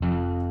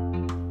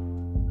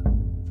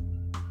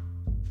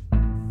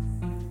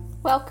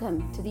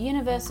Welcome to the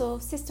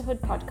Universal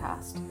Sisterhood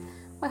Podcast.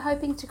 We're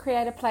hoping to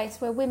create a place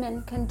where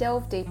women can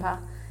delve deeper,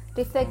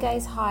 lift their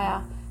gaze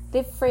higher,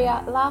 live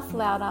freer, laugh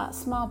louder,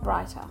 smile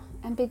brighter,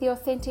 and be the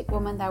authentic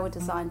woman they were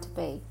designed to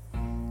be.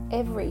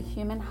 Every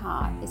human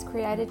heart is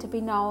created to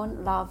be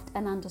known, loved,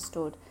 and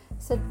understood,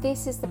 so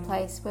this is the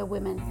place where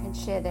women can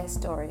share their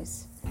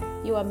stories.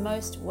 You are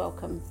most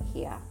welcome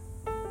here.